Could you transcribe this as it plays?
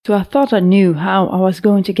So I thought I knew how I was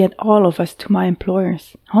going to get all of us to my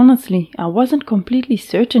employers. Honestly, I wasn't completely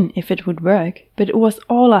certain if it would work, but it was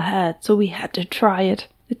all I had, so we had to try it.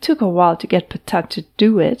 It took a while to get Patat to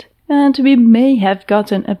do it, and we may have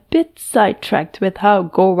gotten a bit sidetracked with how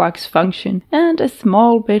Gorwaks function and a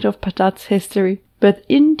small bit of Patat's history, but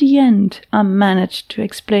in the end I managed to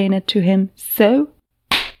explain it to him, so...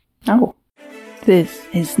 Oh, this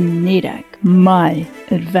is Nedak, my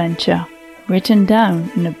adventure, written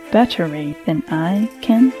down in a better way than I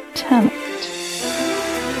can tell it.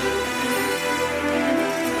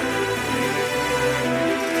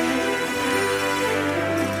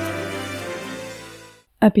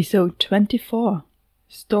 Episode 24,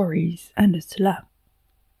 Stories and a Slap.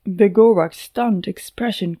 The Gorwak's stunned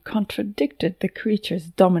expression contradicted the creature's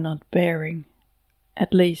dominant bearing.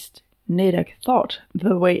 At least, Nedak thought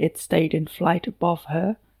the way it stayed in flight above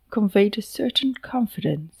her conveyed a certain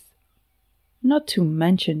confidence. Not to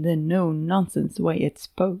mention the no-nonsense way it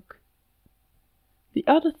spoke. The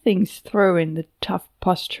other things throwing the tough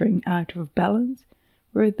posturing out of balance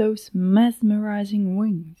were those mesmerizing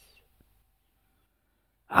wings.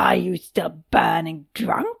 "Are you still burning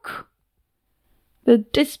drunk?" The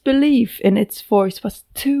disbelief in its voice was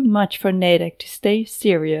too much for Nedak to stay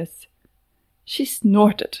serious. She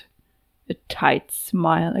snorted. A tight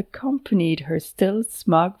smile accompanied her still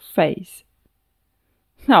smug face.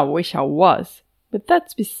 I wish I was, but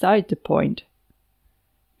that's beside the point.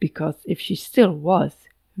 Because if she still was,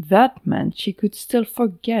 that meant she could still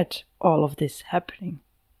forget all of this happening.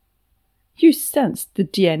 You sensed the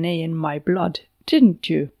DNA in my blood, didn't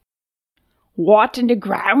you? What in the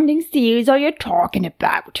grounding seals are you talking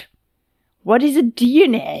about? What is a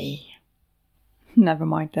DNA? Never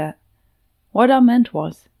mind that. What I meant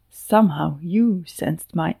was, somehow you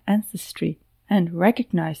sensed my ancestry and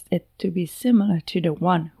recognized it to be similar to the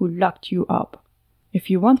one who locked you up. If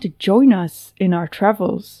you want to join us in our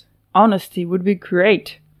travels, honesty would be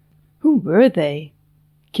great. Who were they?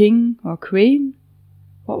 King or queen?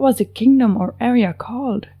 What was the kingdom or area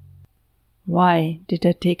called? Why did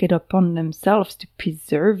they take it upon themselves to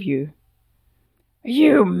preserve you?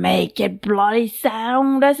 You make it bloody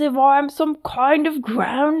sound as if I'm some kind of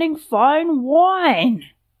grounding fine wine.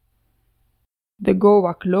 The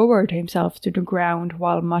Gorwak lowered himself to the ground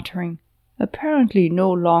while muttering, apparently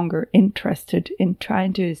no longer interested in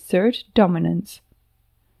trying to assert dominance.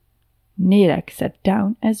 Nedak sat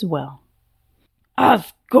down as well.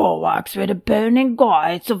 Us Gorwaks were the burning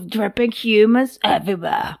guides of dripping humans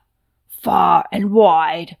everywhere. Far and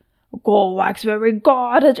wide, Gorwaks were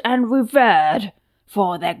regarded and revered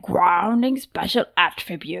for their grounding special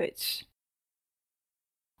attributes.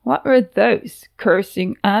 What were those,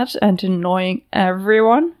 cursing at and annoying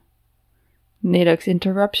everyone? Nedak's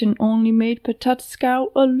interruption only made Patat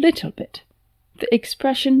scowl a little bit, the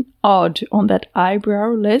expression odd on that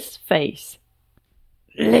eyebrowless face.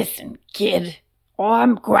 Listen, kid,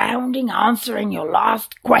 I'm grounding answering your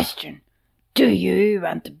last question. Do you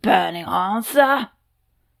want the burning answer?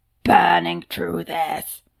 Burning truth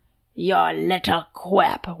is, your little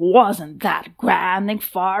quip wasn't that grounding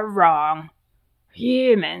far wrong.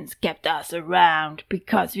 Humans kept us around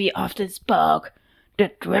because we often spoke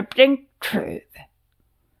the dripping truth.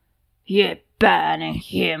 You burning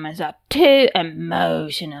humans are too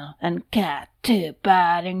emotional and care too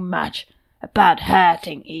burning much about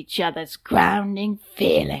hurting each other's grounding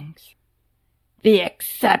feelings. The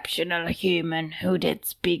exceptional human who did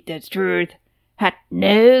speak the truth had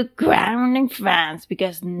no grounding friends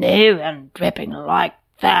because no one dripping like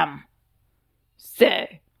them. So,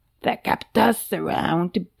 they kept us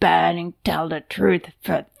around to burning tell the truth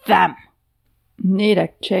for them.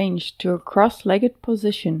 Nedak changed to a cross-legged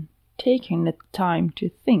position, taking the time to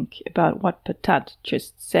think about what Patat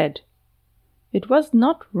just said. It was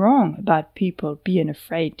not wrong about people being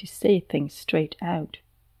afraid to say things straight out.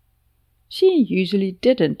 She usually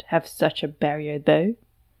didn't have such a barrier though,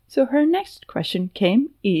 so her next question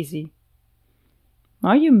came easy.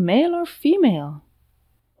 Are you male or female?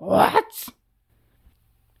 What?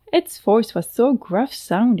 Its voice was so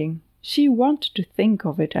gruff-sounding, she wanted to think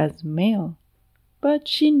of it as male. But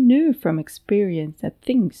she knew from experience that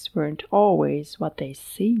things weren't always what they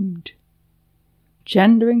seemed.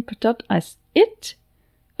 Gendering Patat as it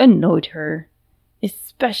annoyed her,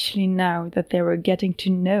 especially now that they were getting to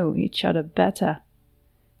know each other better.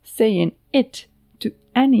 Saying it to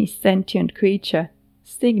any sentient creature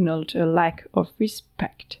signaled a lack of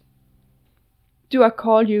respect. Do I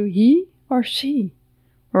call you he or she?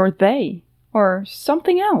 Or they, or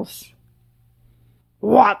something else?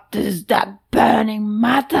 What does that burning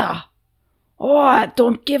matter? Oh, I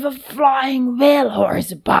don't give a flying whale horse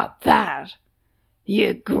about that.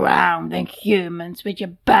 You grounding humans with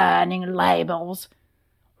your burning labels.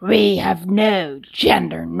 We have no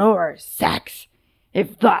gender nor sex,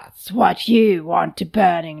 if that's what you want to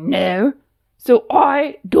burning know. So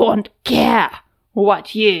I don't care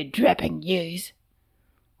what you dripping use.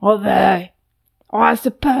 Although, I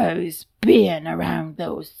suppose being around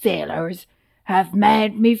those sailors have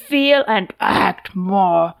made me feel and act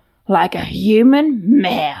more like a human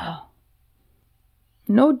male.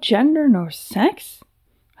 No gender nor sex?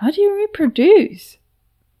 How do you reproduce?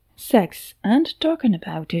 Sex and talking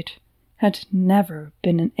about it had never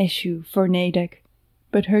been an issue for Nadek,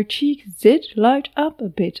 but her cheeks did light up a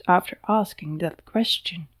bit after asking that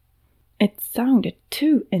question. It sounded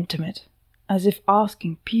too intimate, as if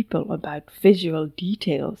asking people about visual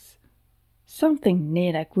details, something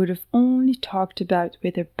Nadek would have only talked about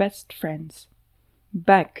with her best friends,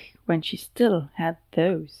 back when she still had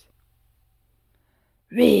those.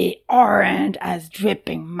 We aren't as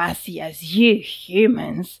dripping messy as you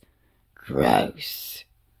humans. Gross.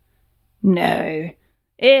 No,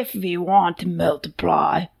 if we want to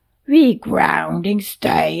multiply, we grounding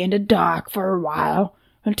stay in the dark for a while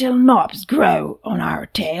until knobs grow on our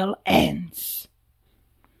tail ends.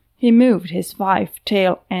 He moved his 5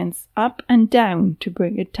 tail ends up and down to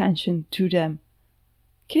bring attention to them.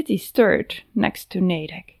 Kitty stirred next to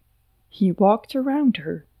Nadek. He walked around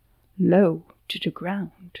her, low to the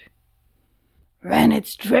ground. When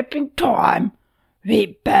it's dripping time,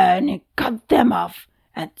 we burn and cut them off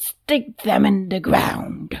and stick them in the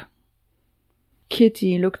ground.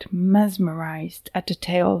 Kitty looked mesmerized at the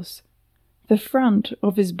tails, the front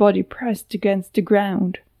of his body pressed against the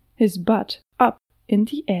ground, his butt up in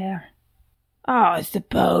the air. I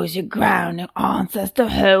suppose your grounding ancestor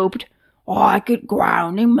hoped I could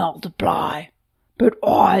grounding multiply, but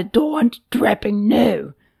I don't dripping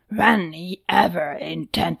know when he ever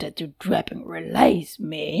intended to dripping release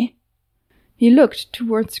me. He looked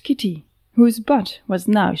towards Kitty, whose butt was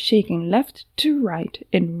now shaking left to right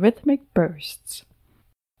in rhythmic bursts.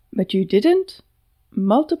 But you didn't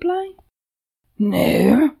multiply?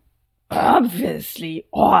 No, obviously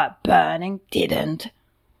I burning didn't.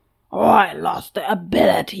 I lost the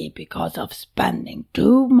ability because of spending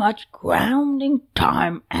too much grounding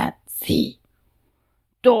time at sea.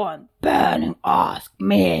 Don't burning ask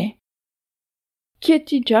me.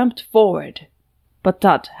 Kitty jumped forward, but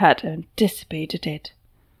Dot had anticipated it.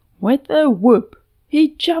 With a whoop,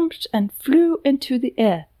 he jumped and flew into the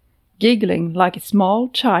air, giggling like a small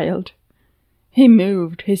child. He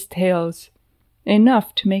moved his tails,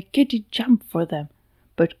 enough to make Kitty jump for them,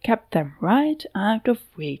 but kept them right out of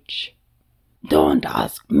reach. Don't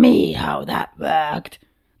ask me how that worked.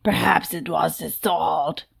 Perhaps it was the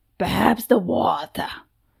salt, perhaps the water.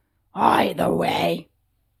 Either way,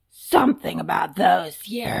 something about those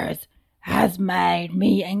years has made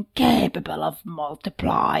me incapable of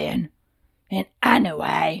multiplying. And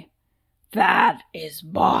anyway, that is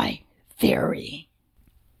my theory.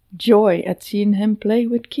 Joy had seen him play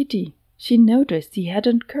with Kitty. She noticed he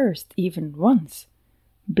hadn't cursed even once,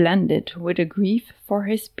 blended with a grief for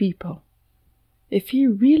his people. If he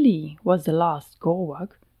really was the last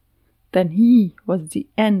Golwag, then he was the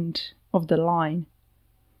end of the line.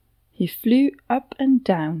 He flew up and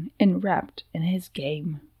down, enwrapped in his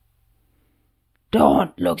game.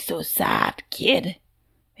 Don't look so sad, kid.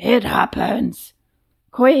 It happens.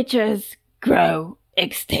 Creatures grow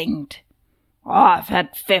extinct. I've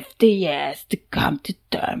had 50 years to come to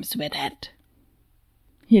terms with it.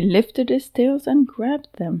 He lifted his tails and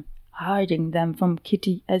grabbed them, hiding them from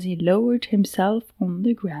Kitty as he lowered himself on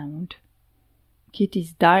the ground.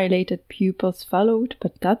 Kitty's dilated pupils followed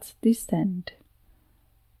Patat's descent.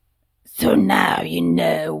 So now you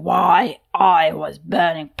know why I was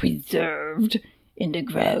burning preserved in the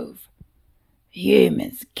grove.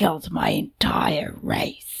 Humans killed my entire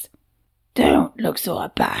race. Don't look so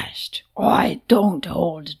abashed. I don't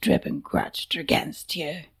hold a dripping grudge against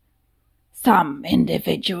you. Some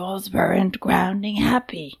individuals weren't grounding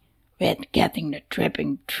happy with getting the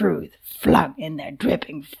dripping truth flung in their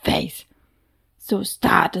dripping face. So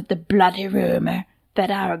started the bloody rumor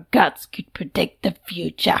that our guts could predict the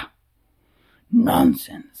future.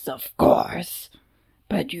 Nonsense, of course,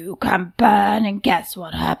 but you can burn and guess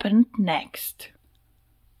what happened next.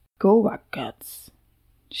 Golwag guts,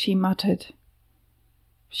 she muttered.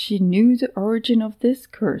 She knew the origin of this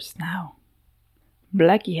curse now.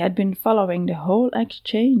 Blackie had been following the whole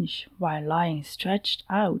exchange while lying stretched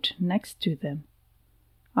out next to them.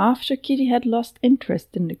 After Kitty had lost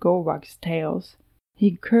interest in the Golwag's tails,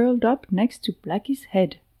 he curled up next to Blackie's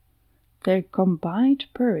head. Their combined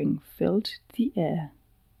purring filled the air.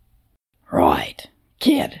 Right,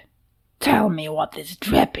 kid. Tell me what this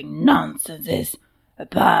dripping nonsense is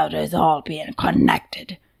about us all being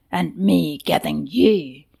connected and me getting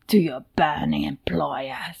you to your burning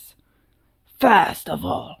employers. First of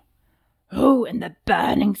all, who in the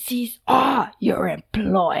burning seas are your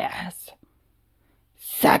employers?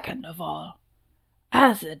 Second of all,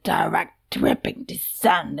 as a direct dripping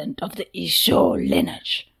descendant of the Isho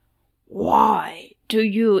lineage, why do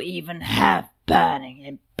you even have burning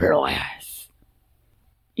employers?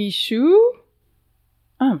 Ishu?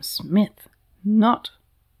 I'm Smith, not...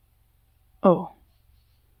 Oh.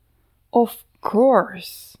 Of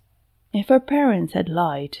course. If her parents had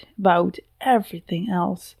lied about everything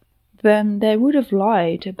else, then they would have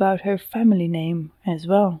lied about her family name as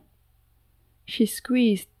well. She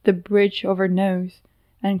squeezed the bridge of her nose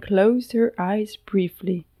and closed her eyes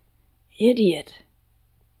briefly. Idiot.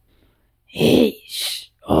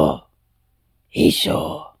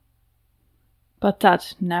 Isho.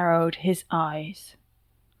 Patat narrowed his eyes.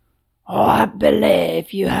 Oh, I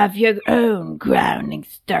believe you have your own grounding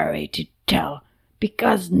story to tell,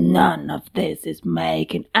 because none of this is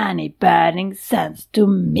making any burning sense to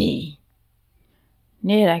me.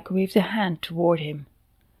 Nedek waved a hand toward him.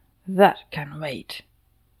 That can wait.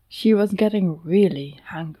 She was getting really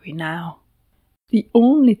hungry now. The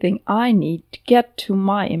only thing I need to get to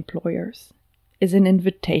my employers is an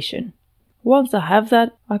invitation. Once I have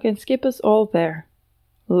that, I can skip us all there.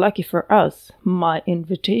 Lucky for us, my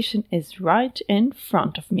invitation is right in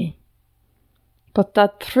front of me.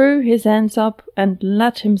 Patat threw his hands up and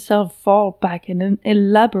let himself fall back in an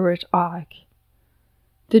elaborate arc.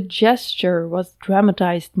 The gesture was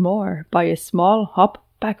dramatized more by a small hop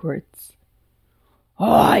backwards.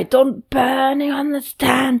 Oh, I don't burning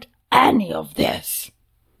understand any of this.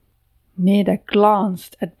 Nedek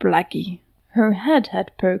glanced at Blackie. Her head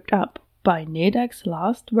had perked up by Nedek's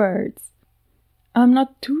last words. I'm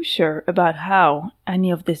not too sure about how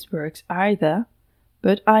any of this works either,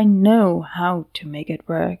 but I know how to make it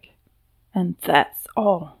work. And that's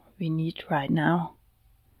all we need right now.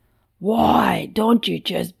 Why don't you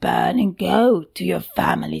just burn and go to your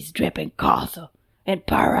family's dripping castle in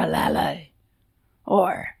Parallelo?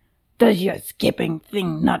 Or does your skipping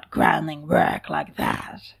thing not grounding work like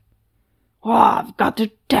that? Oh, I've got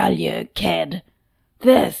to tell you, kid,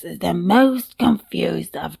 this is the most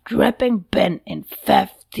confused I've dripping been in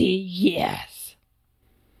 50 years.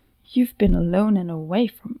 You've been alone and away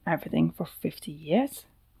from everything for 50 years?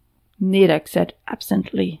 Nedek said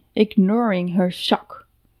absently, ignoring her shock.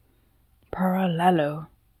 Parallelo.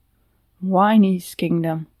 Winnie's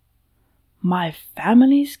kingdom. My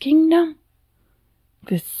family's kingdom?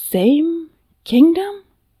 The same kingdom?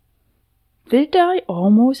 Did I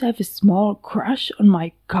almost have a small crush on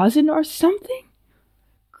my cousin or something?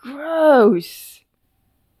 Gross!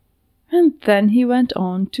 And then he went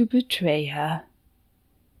on to betray her.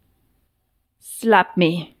 Slap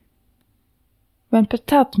me. When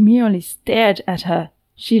Patat merely stared at her,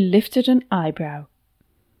 she lifted an eyebrow.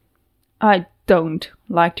 I don't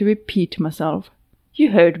like to repeat myself.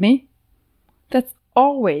 You heard me. That's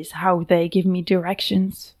always how they give me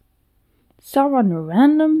directions. Someone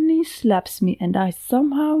randomly slaps me and I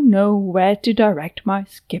somehow know where to direct my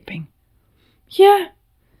skipping. Yeah,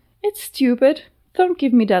 it's stupid. Don't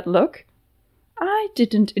give me that look. I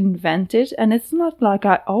didn't invent it and it's not like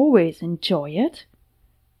I always enjoy it.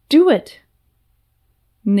 Do it.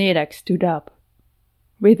 Nedek stood up.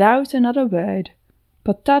 Without another word,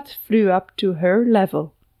 Patat flew up to her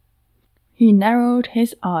level. He narrowed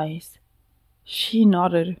his eyes. She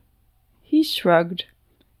nodded. He shrugged.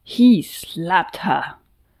 He slapped her.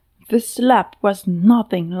 The slap was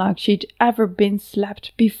nothing like she'd ever been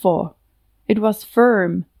slapped before. It was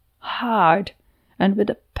firm, hard, and with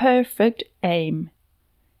a perfect aim.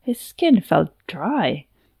 His skin felt dry,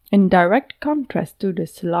 in direct contrast to the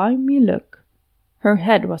slimy look. Her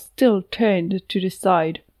head was still turned to the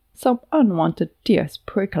side, some unwanted tears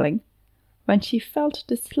prickling, when she felt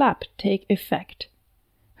the slap take effect.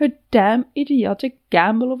 Her damn idiotic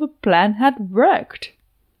gamble of a plan had worked.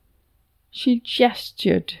 She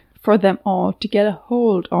gestured for them all to get a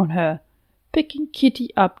hold on her, picking Kitty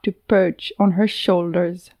up to perch on her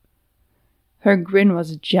shoulders. Her grin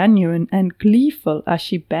was genuine and gleeful as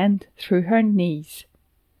she bent through her knees.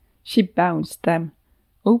 She bounced them,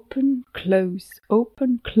 open, close,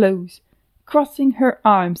 crossing her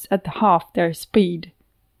arms at half their speed.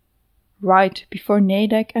 Right before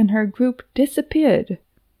Nedek and her group disappeared,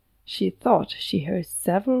 she thought she heard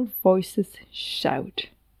several voices shout.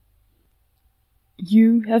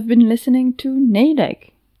 You have been listening to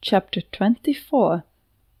Nedek, Chapter 24,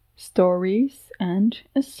 Stories and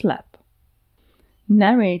a Slap.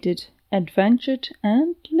 Narrated adventured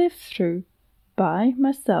and lived through by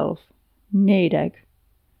myself, Nedek.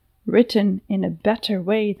 Written in a better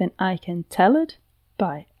way than I can tell it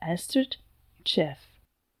by Astrid Jeff.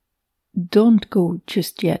 Don't go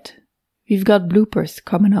just yet. We've got bloopers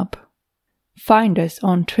coming up. Find us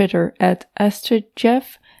on Twitter at Astrid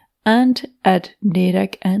Jeff and at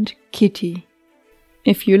Nedek and Kitty.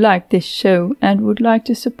 If you like this show and would like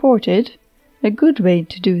to support it, a good way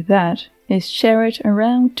to do that is share it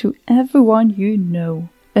around to everyone you know.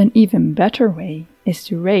 An even better way is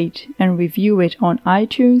to rate and review it on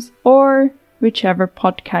iTunes or whichever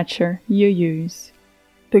podcatcher you use.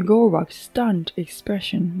 The Gorbak's stunned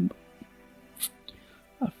expression.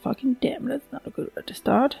 Oh, fucking damn, that's not a good way to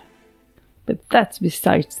start. But that's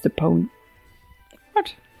besides the point.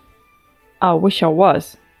 What? I wish I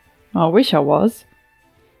was.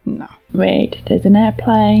 No. Wait, there's an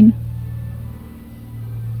airplane.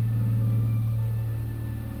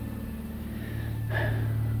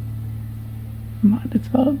 Might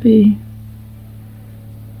as well be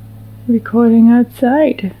recording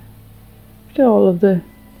outside. After all of the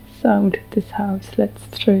sound this house lets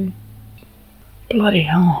through. Bloody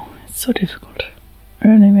hell, it's so difficult.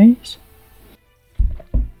 Anyways.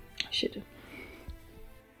 Shit.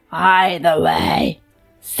 Either way,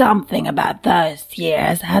 something about those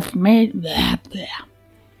years has made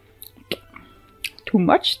too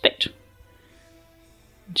much spit.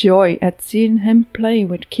 Joy at seeing him play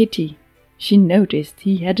with Kitty. She noticed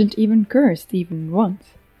he hadn't even cursed even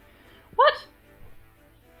once. What?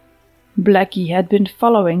 Blackie had been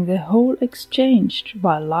following the whole exchange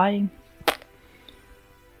while lying.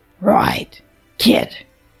 Right, kid.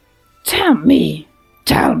 Tell me.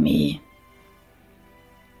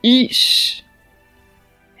 Eesh.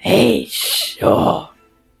 Hey, sure.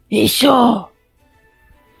 That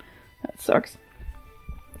sucks.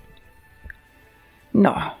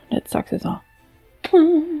 No, that sucks as all.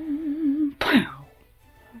 Okay,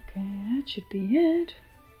 that should be it.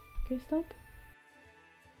 Okay, stop.